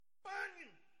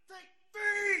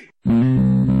Welcome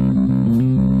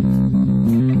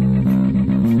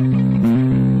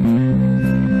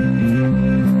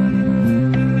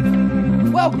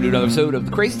to another episode of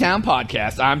the Crazy Town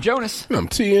Podcast. I'm Jonas. I'm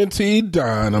TNT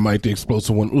Dynamite, the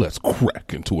explosive one. Let's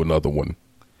crack into another one.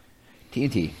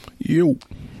 TNT. You.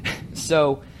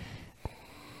 So,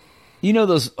 you know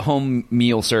those home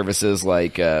meal services,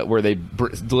 like where they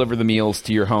deliver the meals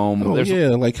to your home? Oh,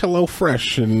 yeah, like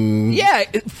HelloFresh. And yeah,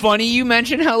 funny you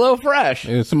mentioned HelloFresh.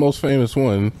 It's the most famous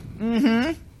one.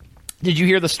 Mm-hmm. Did you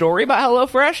hear the story about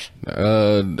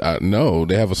HelloFresh? No,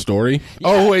 they have a story. Yeah.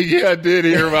 Oh wait, yeah, I did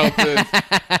hear about this.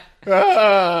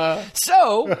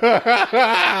 So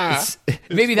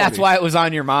maybe that's why it was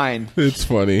on your mind. It's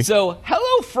funny. So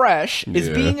HelloFresh is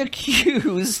being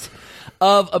accused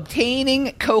of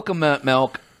obtaining coconut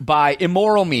milk by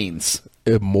immoral means.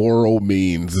 Immoral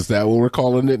means, is that what we're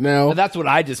calling it now? Well, that's what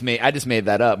I just made. I just made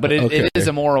that up, but it is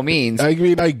immoral means. I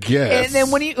mean, I guess. And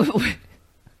then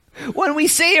when we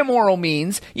say immoral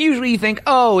means, usually you think,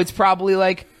 oh, it's probably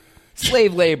like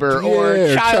slave labor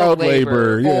or child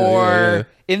labor. Or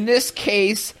in this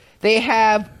case, they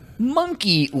have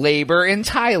monkey labor in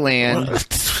Thailand.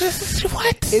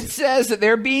 What? It says that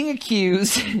they're being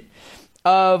accused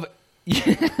of...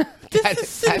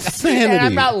 This is insanity. And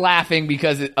I'm not laughing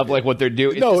because of like what they're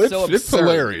doing. No, it's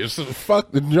hilarious.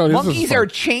 Fuck, monkeys are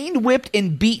chained, whipped,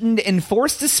 and beaten, and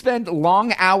forced to spend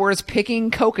long hours picking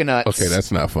coconuts. Okay,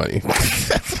 that's not funny. I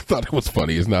thought it was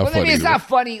funny. It's not funny. I mean, it's not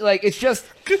funny. Like it's just.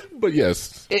 But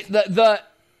yes, the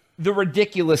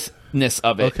ridiculousness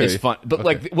of it is fun. But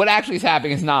like what actually is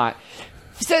happening is not.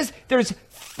 It says there's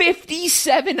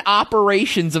 57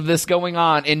 operations of this going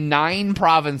on in 9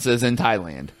 provinces in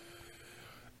Thailand.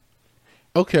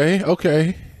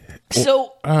 Okay.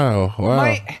 So, oh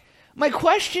wow. My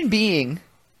question being,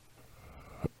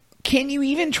 can you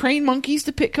even train monkeys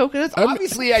to pick coconuts?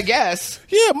 Obviously, I guess.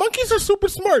 Yeah, monkeys are super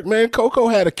smart, man. Coco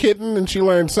had a kitten, and she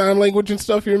learned sign language and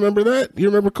stuff. You remember that? You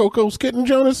remember Coco's kitten,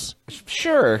 Jonas?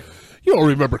 Sure. You don't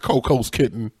remember Coco's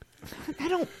kitten? I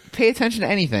don't pay attention to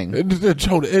anything.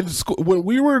 When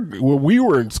we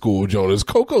were in school, Jonas,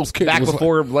 Coco's kitten back was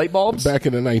before light bulbs. Back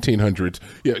in the 1900s,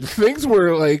 yeah, things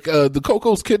were like the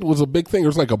Coco's kitten was a big thing. It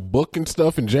was like a book and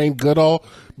stuff, and Jane Goodall.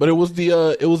 But it was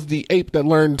the ape that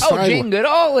learned. Jane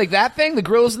Goodall, like that thing, the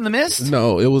Gorillas in the Mist.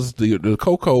 No, it was the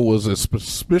Coco was a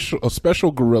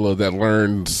special gorilla that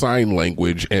learned sign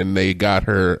language, and they got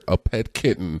her a pet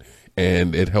kitten,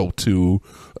 and it helped to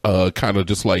kind of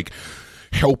just like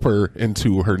help her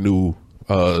into her new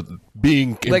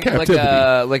being in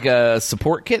captivity. Like a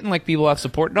support kitten, like people have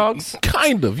support dogs?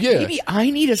 Kind of, yeah. Maybe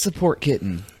I need a support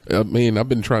kitten. I mean, I've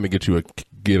been trying to get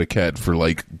a cat for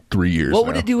like 3 years What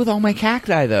would it do with all my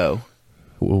cacti, though?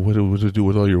 What would it do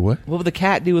with all your what? What would the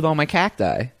cat do with all my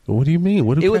cacti? What do you mean?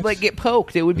 It would like get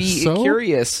poked. It would be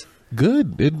curious.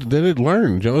 Good. Then it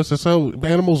learned, Jonas. That's how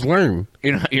animals learn.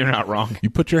 You're not wrong. You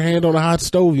put your hand on a hot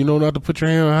stove, you know not to put your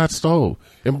hand on a hot stove.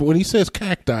 And when he says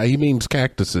cacti, he means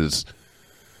cactuses.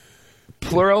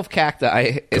 Plural of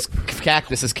cacti is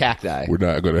cactus is cacti. We're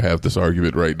not going to have this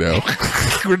argument right now.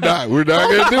 We're not going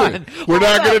to do it. We're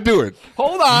not going to do it.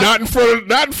 Hold on. Not in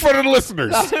front of the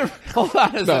listeners. Hold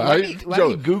on. Let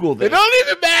me Google this. It don't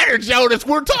even matter, Jonas.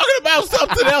 We're talking about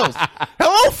something else.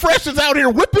 HelloFresh is out here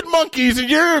whipping monkeys, and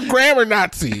you're a grammar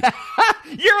Nazi.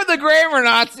 You're the grammar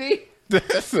Nazi.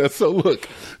 So look.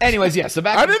 Anyways, yeah. So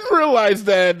I didn't realize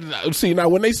that. See, now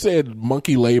when they said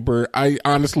monkey labor, I'm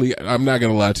not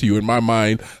gonna lie to you. In my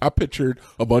mind, I pictured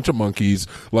a bunch of monkeys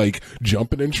like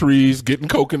jumping in trees, getting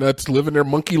coconuts, living their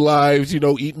monkey lives.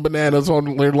 Eating bananas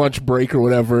on their lunch break or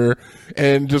whatever,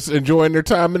 and just enjoying their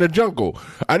time in the jungle.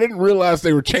 I didn't realize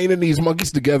they were chaining these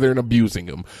monkeys together and abusing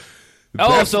them.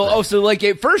 So like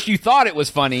at first you thought it was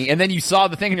funny, and then you saw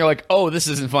the thing, and you're like, "Oh, this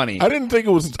isn't funny." I didn't think it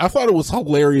was. I thought it was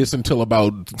hilarious until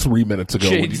about 3 minutes ago.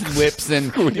 Chains and whips,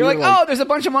 and you're like, "Oh, there's a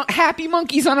bunch of happy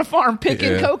monkeys on a farm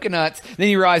picking coconuts." Then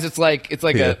you realize it's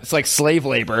like slave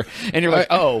labor, and you're like,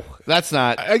 "Oh, that's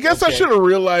not." I guess I should have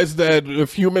realized that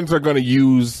if humans are going to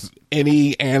use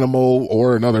any animal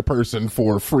or another person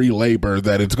for free labor,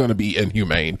 that it's going to be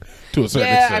inhumane to a certain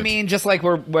extent. Yeah, I mean, just like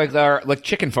we're like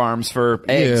chicken farms for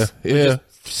eggs. Yeah. Just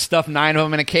stuff 9 of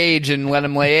them in a cage and let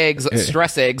them lay eggs,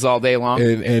 stress eggs all day long.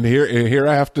 And here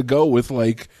I have to go with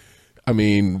like, I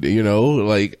mean,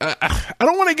 like I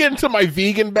don't want to get into my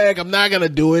vegan bag. I'm not gonna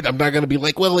do it. I'm not gonna be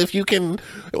like, well, if you can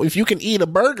eat a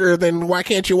burger, then why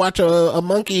can't you watch a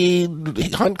monkey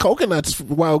hunt coconuts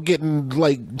while getting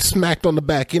like smacked on the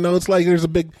back? It's like is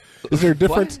there a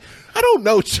difference? What? I don't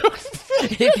know.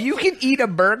 If you can eat a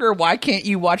burger, why can't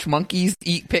you watch monkeys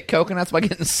pick coconuts by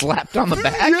getting slapped on the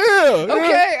back? Yeah.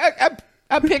 Okay.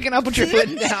 I'm picking up what you're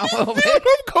putting down a little bit.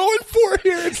 I'm going for it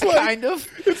here. It's like Kind of.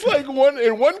 It's like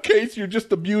in one case you're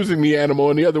just abusing the animal,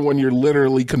 and the other one you're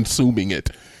literally consuming it.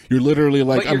 You're literally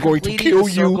like, I'm going to kill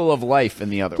you. Circle of life in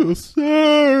the other one. The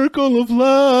circle of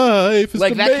life.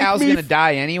 Like that cow's gonna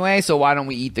die anyway, so why don't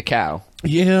we eat the cow?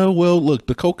 Yeah, well, look,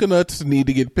 the coconuts need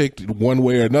to get picked one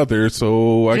way or another,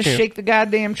 so I can't. Just shake the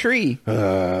goddamn tree.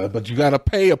 But you got to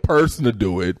pay a person to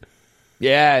do it.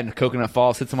 Yeah, and coconut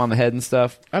falls, hits him on the head and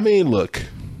stuff. I mean, look,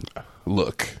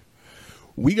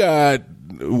 we got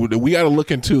to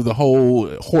look into the whole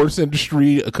horse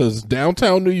industry, because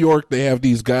downtown New York, they have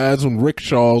these guys on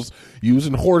rickshaws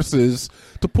using horses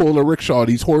to pull a rickshaw.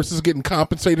 These horses getting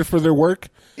compensated for their work.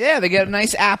 Yeah, they get a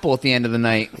nice apple at the end of the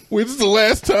night. This is the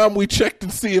last time we checked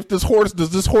and see if does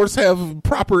this horse have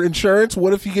proper insurance?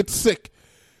 What if he gets sick?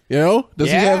 You know, does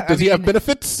he have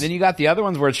benefits? Then you got the other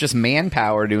ones where it's just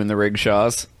manpower doing the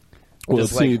rickshaws. Well,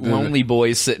 just like lonely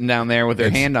boys sitting down there with their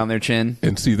hand on their chin.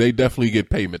 And see, they definitely get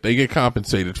payment. They get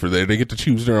compensated for that. They get to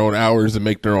choose their own hours and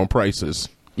make their own prices.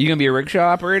 You gonna be a rickshaw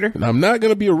operator? And I'm not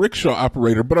gonna be a rickshaw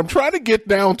operator, but I'm trying to get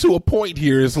down to a point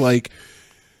here. Is like,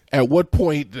 at what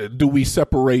point do we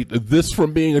separate this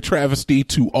from being a travesty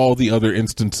to all the other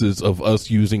instances of us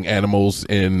using animals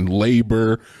in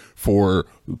labor for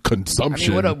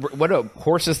consumption? I mean, what do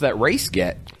horses that race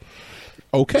get?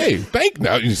 Okay,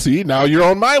 now you see, now you're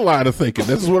on my line of thinking.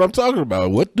 This is what I'm talking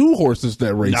about. What do horses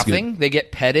that race get? Nothing. They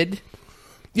get petted.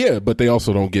 Yeah, but they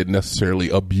also don't get necessarily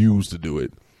abused to do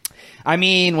it. I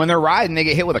mean, when they're riding, they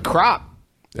get hit with a crop.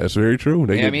 That's very true.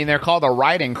 They're called a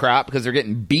riding crop because they're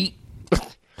getting beat.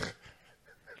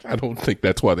 I don't think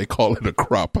that's why they call it a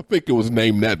crop. I think it was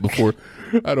named that before.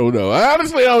 I don't know. I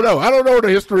honestly don't know. I don't know the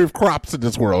history of crops in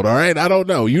this world, all right? I don't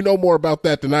know. You know more about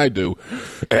that than I do.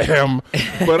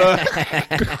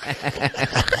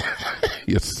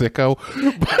 You sicko.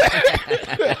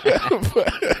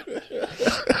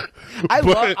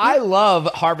 I love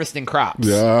harvesting crops.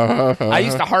 I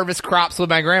used to harvest crops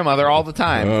with my grandmother all the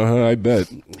time. I bet.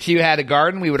 She had a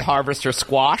garden. We would harvest her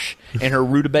squash and her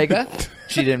rutabaga.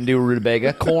 She didn't do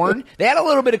rutabaga. Corn. They had a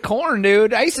little bit of corn,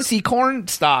 dude. I used to see corn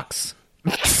stalks.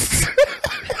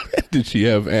 Did she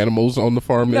have animals on the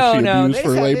farm that she abused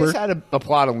for labor? They just had a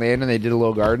plot of land and they did a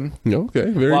little garden.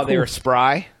 Okay, very cool. While they were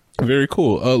spry. Very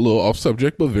cool. A little off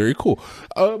subject, but very cool.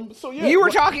 So yeah, you were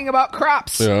talking about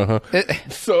crops. So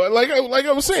like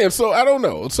I was saying, so I don't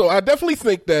know. So I definitely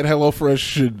think that HelloFresh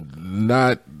should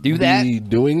not be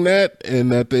doing that, and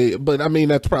but I mean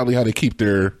that's probably how they keep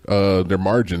their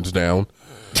margins down.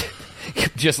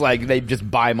 Just like they just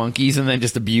buy monkeys and then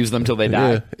just abuse them till they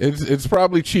die. Yeah, it's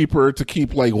probably cheaper to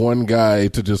keep like one guy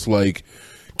to just like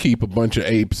keep a bunch of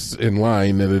apes in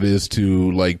line than it is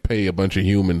to like pay a bunch of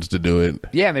humans to do it.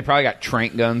 Yeah, and they probably got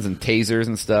trank guns and tasers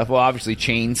and stuff. Well, obviously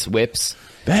chains, whips.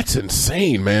 That's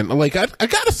insane, man. Like I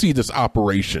gotta see this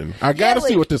operation. I gotta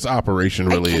see what this operation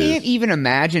really is. I can't even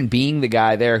imagine being the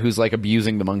guy there who's like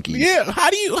abusing the monkeys. Yeah, how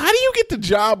do you get the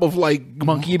job of like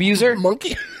monkey abuser?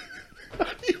 How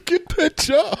do you get that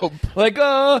job? Like,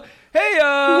 hey,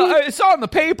 I saw in the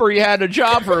paper you had a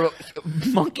job for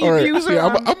monkey abuser.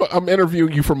 Yeah, I'm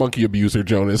interviewing you for monkey abuser,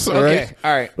 Jonas. All right.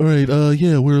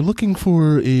 Yeah, we're looking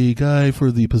for a guy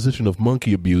for the position of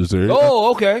monkey abuser.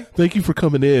 Oh, okay. Thank you for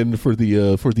coming in for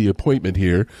the appointment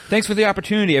here. Thanks for the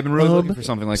opportunity. I've been really looking for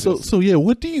something like this. So yeah,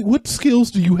 what skills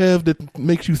do you have that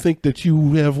makes you think that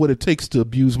you have what it takes to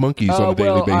abuse monkeys on a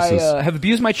daily basis? I have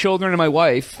abused my children and my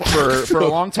wife for a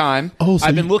long time.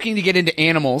 I've been looking to get into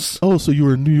animals. Oh, so you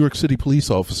were a New York City police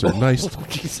officer. Nice. Oh,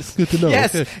 Jesus. Good to know.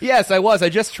 Yes, okay. Yes, I was. I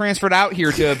just transferred out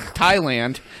here to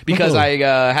Thailand because I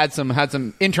had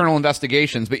some internal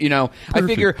investigations. But I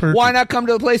figure why not come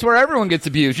to a place where everyone gets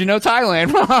abused?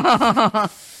 Thailand.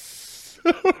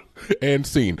 And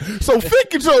scene. So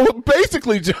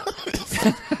basically,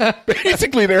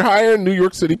 they're hiring New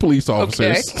York City police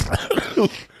officers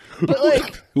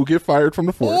who get fired from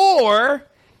the force. Or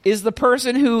is the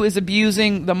person who is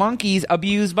abusing the monkeys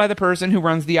abused by the person who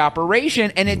runs the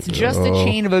operation, and it's just a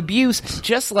chain of abuse,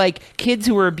 just like kids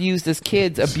who were abused as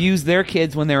kids abuse their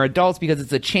kids when they're adults, because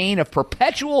it's a chain of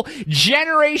perpetual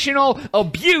generational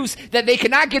abuse that they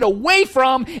cannot get away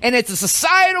from, and it's a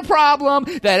societal problem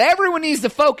that everyone needs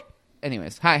to focus.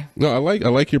 Anyways, hi. No, I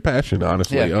like your passion,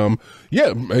 honestly.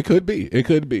 Yeah, it could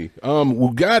be. Well,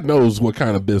 God knows what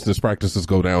kind of business practices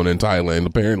go down in Thailand.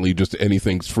 Apparently, just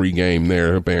anything's free game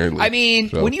there. Apparently, I mean,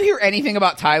 when you hear anything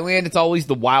about Thailand, it's always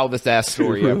the wildest ass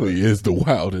story. It really is the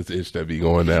wildest ish that be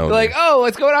going down. Like, oh,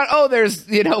 what's going on? Oh, there's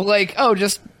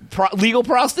just legal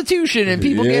prostitution and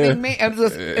people getting I mean,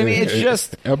 it's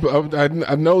just.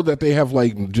 I know that they have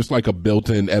just like a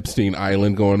built-in Epstein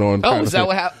Island going on. Oh, is that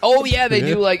what happened? Oh, yeah, they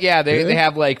do. They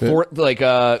have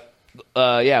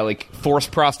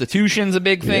forced prostitution's a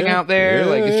big thing out there.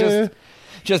 It's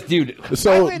just dude.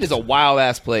 So Thailand is a wild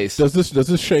ass place. Does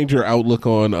this change your outlook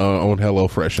on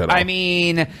HelloFresh at all? I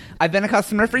mean, I've been a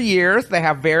customer for years. They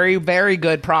have very, very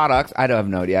good products. I don't have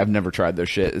no idea. I've never tried their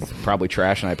shit. It's probably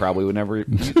trash, and I probably would never.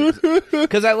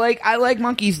 Because I like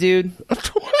monkeys, dude.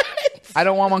 I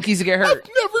don't want monkeys to get hurt. I've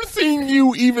never seen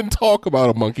you even talk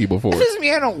about a monkey before. That doesn't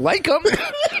mean I don't like them.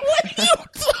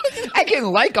 I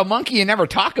can like a monkey and never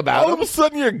talk about All of a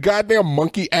sudden, you're a goddamn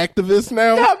monkey activist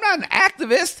now? No, I'm not an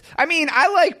activist. I mean, I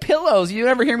like pillows. You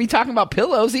never hear me talking about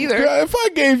pillows either. Yeah, if I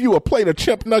gave you a plate of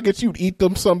chimp nuggets, you'd eat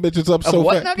them some bitches up so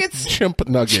what fast. Nuggets? Chimp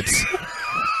nuggets.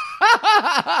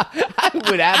 I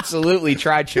would absolutely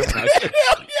try chimp nuggets.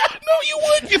 No, you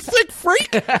would, you sick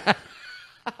freak.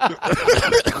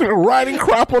 Riding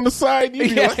crop on the side.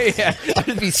 You'd be I'd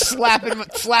just be slapping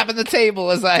the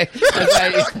table as I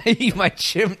eat my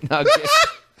chimp nuggets.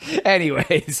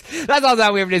 Anyways, that's all the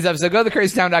time we have for today's episode. Go to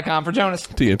thecrazytown.com for Jonas.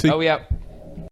 TNT. Oh, yeah.